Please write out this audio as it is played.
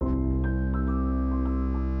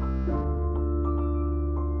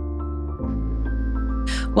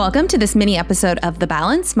Welcome to this mini episode of The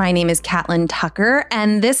Balance. My name is Caitlin Tucker,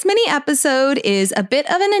 and this mini episode is a bit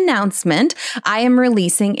of an announcement. I am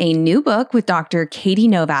releasing a new book with Dr. Katie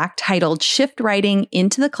Novak titled Shift Writing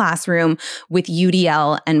into the Classroom with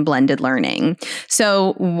UDL and Blended Learning.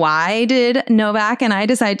 So why did Novak and I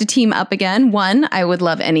decide to team up again? One, I would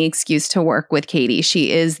love any excuse to work with Katie.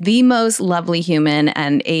 She is the most lovely human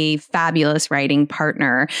and a fabulous writing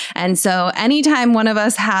partner. And so anytime one of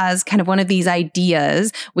us has kind of one of these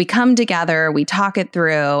ideas, we come together, we talk it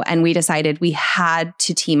through, and we decided we had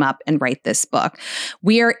to team up and write this book.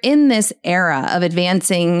 We are in this era of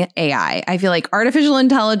advancing AI. I feel like artificial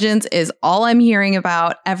intelligence is all I'm hearing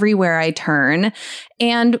about everywhere I turn.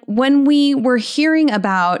 And when we were hearing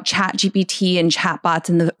about ChatGPT and chatbots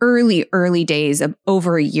in the early days of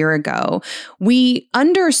over a year ago, we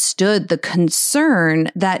understood the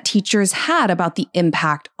concern that teachers had about the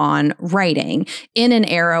impact on writing in an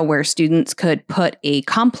era where students could put a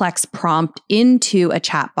complex prompt into a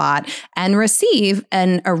chatbot and receive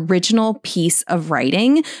an original piece of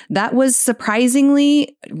writing that was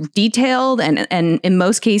surprisingly detailed and in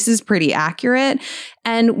most cases pretty accurate.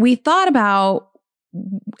 And we thought about,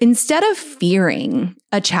 instead of fearing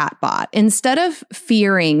a chatbot, instead of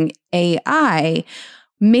fearing AI,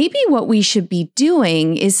 maybe what we should be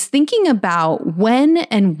doing is thinking about when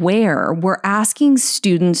and where we're asking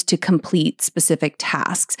students to complete specific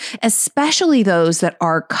tasks, especially those that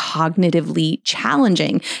are cognitively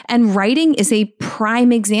challenging. And writing is a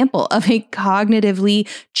prime example of a cognitively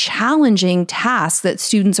challenging task that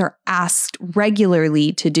students are asked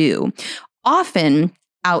regularly to do. Often,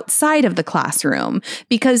 outside of the classroom,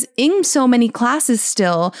 because in so many classes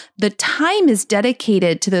still, the time is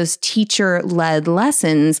dedicated to those teacher-led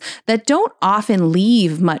lessons that don't often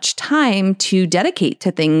leave much time to dedicate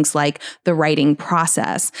to things like the writing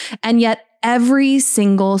process. And yet, every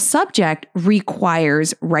single subject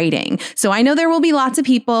requires writing. So I know there will be lots of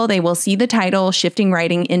people, they will see the title, Shifting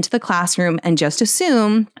Writing into the Classroom, and just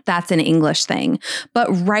assume that's an English thing. But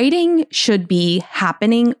writing should be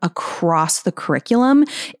happening across the curriculum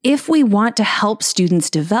if we want to help students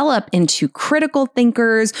develop into critical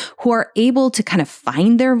thinkers who are able to kind of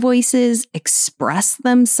find their voices, express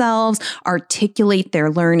themselves, articulate their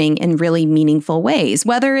learning in really meaningful ways.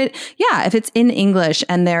 Whether if it's in English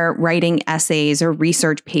and they're writing essays or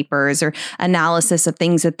research papers or analysis of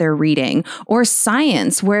things that they're reading, or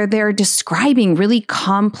science where they're describing really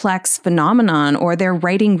complex phenomenon or they're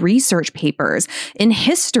writing research papers. In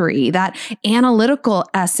history, that analytical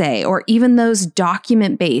essay, or even those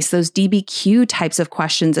document-based, those DBQ types of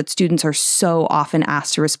questions that students are so often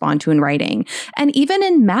asked to respond to in writing. And even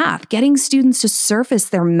in math, getting students to surface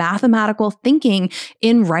their mathematical thinking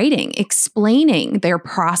in writing, explaining their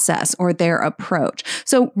process or their approach.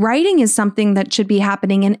 So writing is something that should be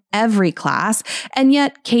happening in every class. And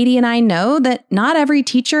yet, Katie and I know that not every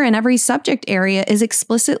teacher in every subject area is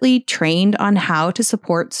explicitly trained on how to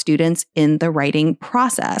support students in the writing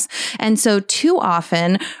process. And so too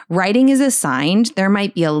often, writing is assigned. There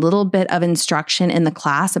might be a little bit of instruction in the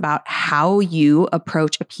class about how you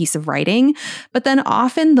approach a piece of writing, but then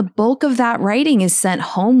often the bulk of that writing is sent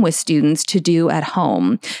home with students to do at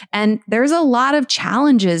home. And there's a lot of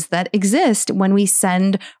challenges that exist when we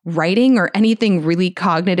send writing or anything really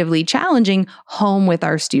cognitively challenging home with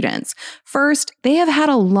our students. First, they have had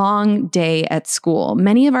a long day at school.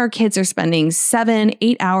 Many of our kids are spending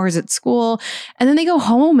 7-8 hours at school, and then they go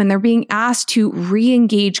home and they're being asked to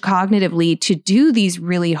re-engage cognitively to do these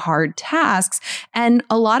really hard tasks. And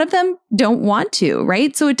a lot of them don't want to,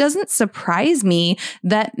 right? So it doesn't surprise me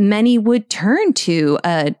that many would turn to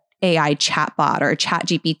a AI chatbot or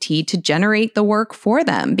ChatGPT to generate the work for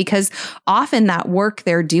them, because often that work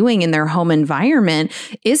they're doing in their home environment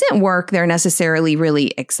isn't work they're necessarily really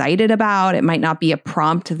excited about. It might not be a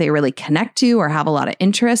prompt they really connect to or have a lot of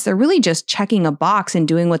interest. They're really just checking a box and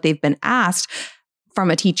doing what they've been asked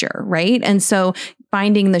from a teacher, right? And so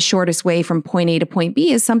finding the shortest way from point A to point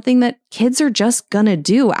B is something that kids are just going to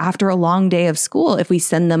do after a long day of school if we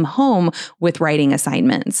send them home with writing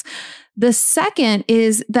assignments. The second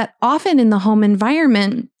is that often in the home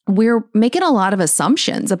environment, we're making a lot of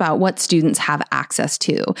assumptions about what students have access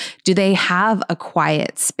to. Do they have a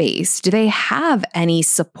quiet space? Do they have any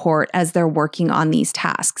support as they're working on these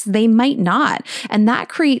tasks? They might not. And that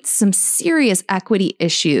creates some serious equity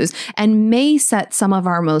issues and may set some of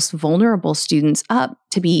our most vulnerable students up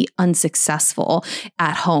to be unsuccessful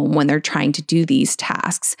at home when they're trying to do these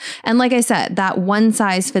tasks. And like I said, that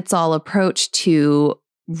one-size-fits-all approach to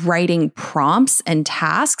writing prompts and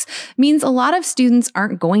tasks means a lot of students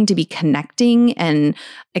aren't going to be connecting and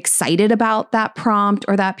excited about that prompt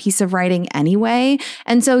or that piece of writing anyway.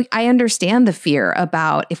 And so I understand the fear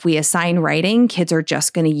about if we assign writing, kids are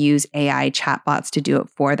just going to use AI chatbots to do it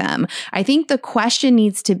for them. I think the question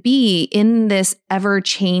needs to be, in this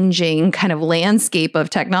ever-changing kind of landscape of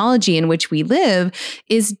technology in which we live,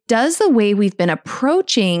 is does the way we've been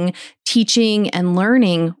approaching teaching and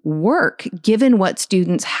learning work given what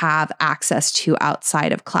students have access to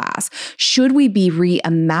outside of class? Should we be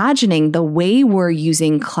reimagining the way we're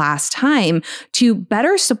using class time to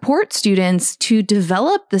better support students to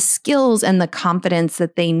develop the skills and the confidence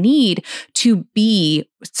that they need to be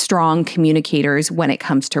strong communicators when it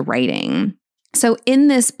comes to writing? So in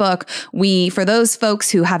this book, for those folks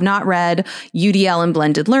who have not read UDL and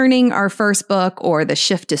Blended Learning, our first book, or The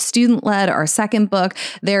Shift to Student-Led, our second book,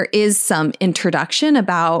 there is some introduction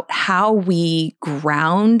about how we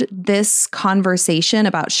ground this conversation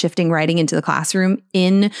about shifting writing into the classroom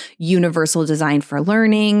in universal design for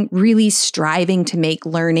learning, really striving to make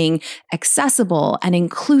learning accessible and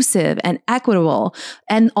inclusive and equitable,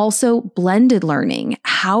 and also blended learning.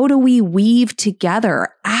 How do we weave together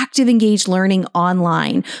active engaged learning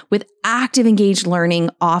online with active engaged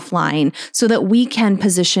learning offline so that we can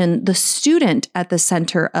position the student at the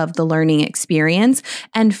center of the learning experience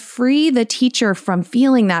and free the teacher from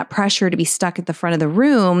feeling that pressure to be stuck at the front of the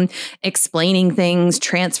room, explaining things,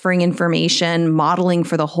 transferring information, modeling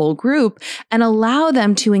for the whole group, and allow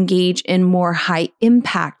them to engage in more high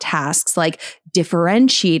impact tasks like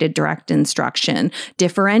differentiated direct instruction,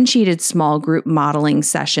 differentiated small group modeling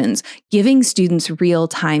sessions, giving students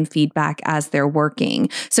real-time feedback as they're working.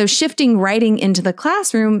 So shifting writing into the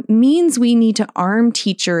classroom means we need to arm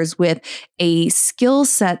teachers with a skill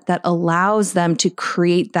set that allows them to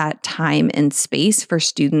create that time and space for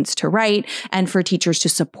students to write and for teachers to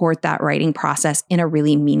support that writing process in a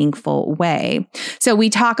really meaningful way. So we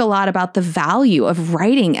talk a lot about the value of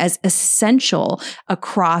writing as essential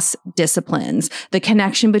across disciplines, the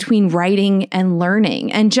connection between writing and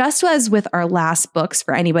learning. And just as with our last books,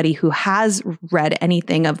 for anybody who has read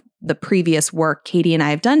anything of the previous work Katie and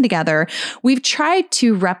I have done together, we've tried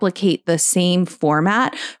to replicate the same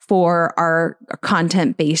format for our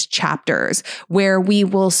content-based chapters, where we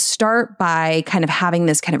will start by kind of having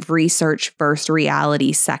this kind of research first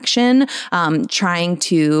reality section, trying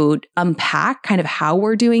to unpack kind of how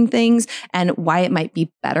we're doing things and why it might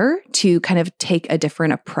be better to kind of take a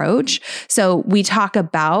different approach. So we talk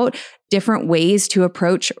about different ways to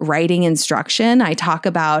approach writing instruction. I talk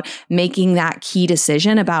about making that key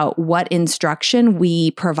decision about what instruction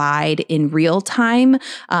we provide in real time,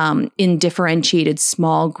 in differentiated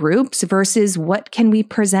small groups versus what can we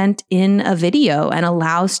present in a video and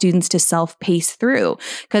allow students to self-pace through.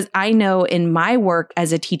 Because I know in my work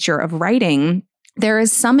as a teacher of writing, there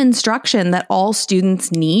is some instruction that all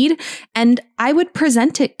students need, and I would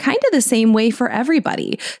present it kind of the same way for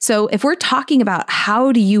everybody. So if we're talking about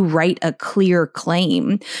how do you write a clear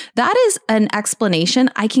claim, that is an explanation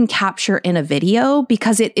I can capture in a video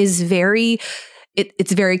because it is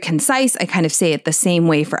it's very concise. I kind of say it the same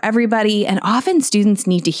way for everybody. And often students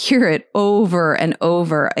need to hear it over and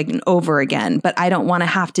over and over again, but I don't want to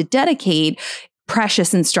have to dedicate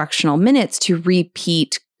precious instructional minutes to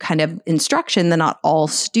repeat kind of instruction that not all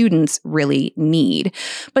students really need.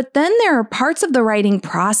 But then there are parts of the writing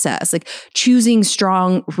process, like choosing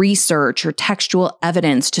strong research or textual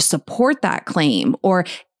evidence to support that claim, or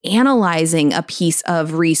analyzing a piece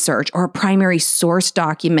of research or a primary source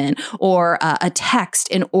document or a text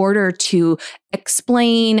in order to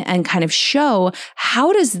explain and kind of show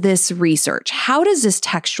how does this research, how does this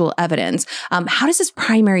textual evidence, how does this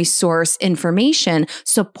primary source information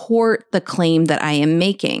support the claim that I am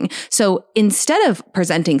making? So instead of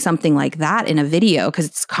presenting something like that in a video, because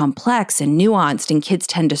it's complex and nuanced and kids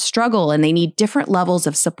tend to struggle and they need different levels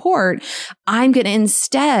of support, I'm going to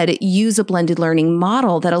instead use a blended learning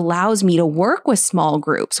model that allows me to work with small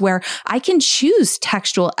groups where I can choose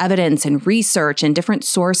textual evidence and research and different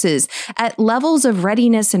sources at levels of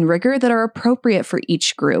readiness and rigor that are appropriate for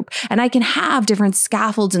each group. And I can have different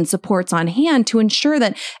scaffolds and supports on hand to ensure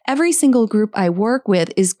that every single group I work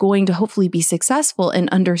with is going to hopefully be successful in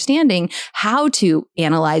understanding how to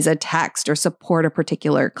analyze a text or support a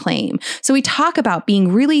particular claim. So we talk about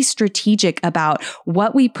being really strategic about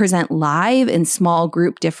what we present live in small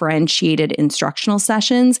group differentiated instructional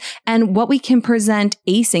sessions and what we can present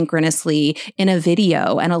asynchronously in a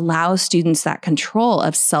video and allow students that control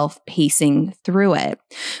of self-pacing through it.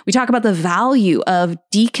 We talk about the value of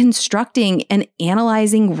deconstructing and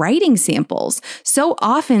analyzing writing samples. So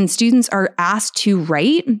often students are asked to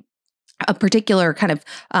write a particular kind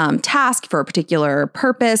of task for a particular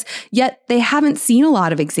purpose, yet they haven't seen a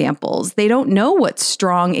lot of examples. They don't know what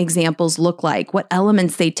strong examples look like, what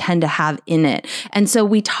elements they tend to have in it. And so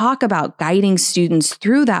we talk about guiding students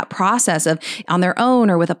through that process of on their own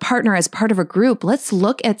or with a partner as part of a group. Let's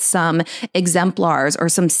look at some exemplars or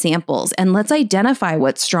some samples and let's identify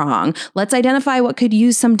what's strong. Let's identify what could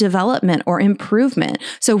use some development or improvement.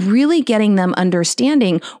 So really getting them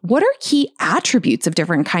understanding what are key attributes of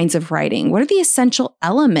different kinds of writing. What are the essential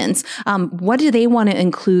elements? What do they want to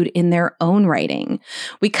include in their own writing?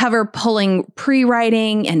 We cover pulling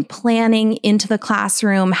pre-writing and planning into the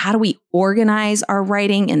classroom. How do we organize our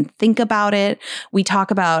writing and think about it? We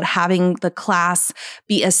talk about having the class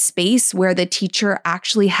be a space where the teacher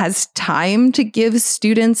actually has time to give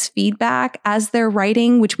students feedback as they're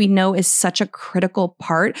writing, which we know is such a critical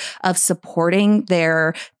part of supporting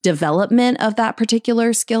their development of that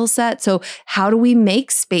particular skill set. So how do we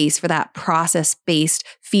make space for that process-based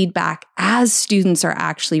feedback as students are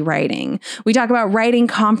actually writing? We talk about writing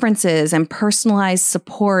conferences and personalized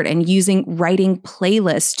support and using writing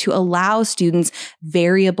playlists to allow students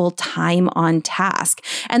variable time on task.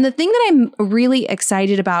 And the thing that I'm really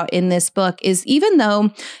excited about in this book is even though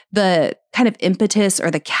the kind of impetus or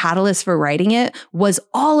the catalyst for writing it was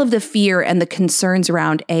all of the fear and the concerns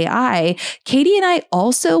around AI, Katie and I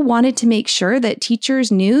also wanted to make sure that teachers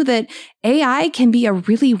knew that AI can be a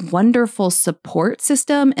really wonderful support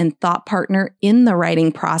system and thought partner in the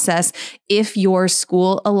writing process if your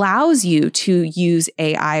school allows you to use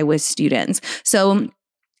AI with students. So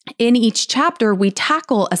in each chapter, we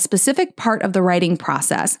tackle a specific part of the writing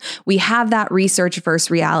process. We have that research versus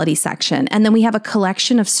reality section, and then we have a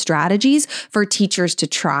collection of strategies for teachers to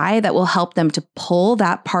try that will help them to pull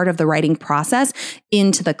that part of the writing process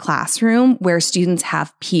into the classroom where students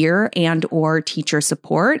have peer and or teacher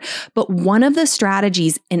support. But one of the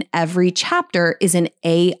strategies in every chapter is an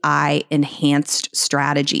AI enhanced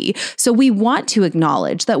strategy. So we want to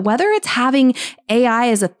acknowledge that whether it's having AI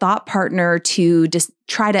as a thought partner to just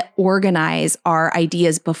try to organize our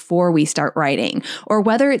ideas before we start writing, or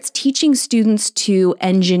whether it's teaching students to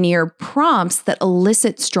engineer prompts that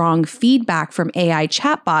elicit strong feedback from AI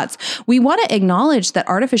chatbots, we want to acknowledge that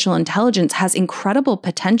artificial intelligence has incredible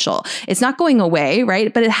potential. It's not going away,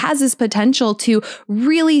 right? But it has this potential to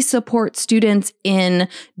really support students in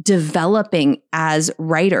developing as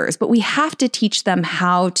writers. But we have to teach them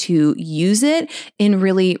how to use it in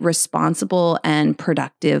really responsible and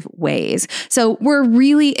productive ways. So we're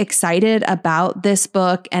really excited about this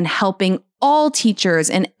book and helping all teachers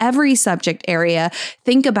in every subject area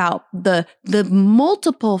think about the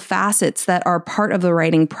multiple facets that are part of the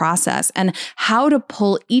writing process and how to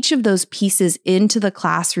pull each of those pieces into the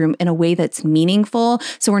classroom in a way that's meaningful.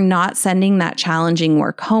 So we're not sending that challenging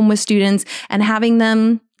work home with students and having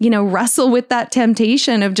them wrestle with that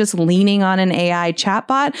temptation of just leaning on an AI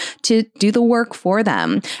chatbot to do the work for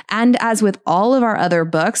them. And as with all of our other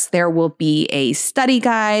books, there will be a study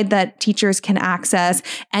guide that teachers can access.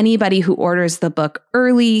 Anybody who orders the book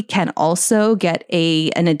early can also get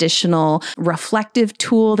an additional reflective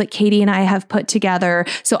tool that Katie and I have put together.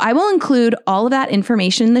 So I will include all of that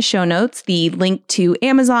information in the show notes, the link to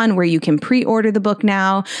Amazon where you can pre-order the book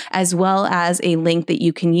now, as well as a link that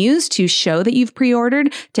you can use to show that you've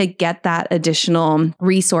pre-ordered to get that additional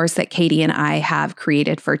resource that Katie and I have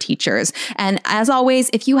created for teachers. And as always,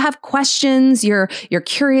 if you have questions, you're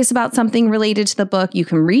curious about something related to the book, you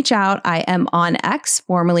can reach out. I am on X,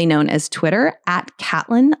 formerly known as Twitter, at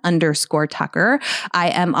Catlin_Tucker. I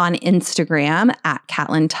am on Instagram at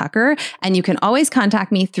Catlin Tucker. And you can always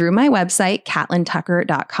contact me through my website,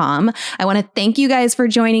 catlintucker.com. I want to thank you guys for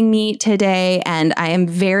joining me today. And I am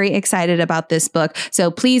very excited about this book. So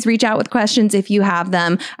please reach out with questions if you have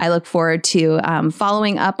them. I look forward to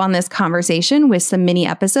following up on this conversation with some mini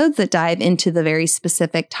episodes that dive into the very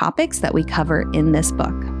specific topics that we cover in this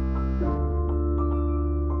book.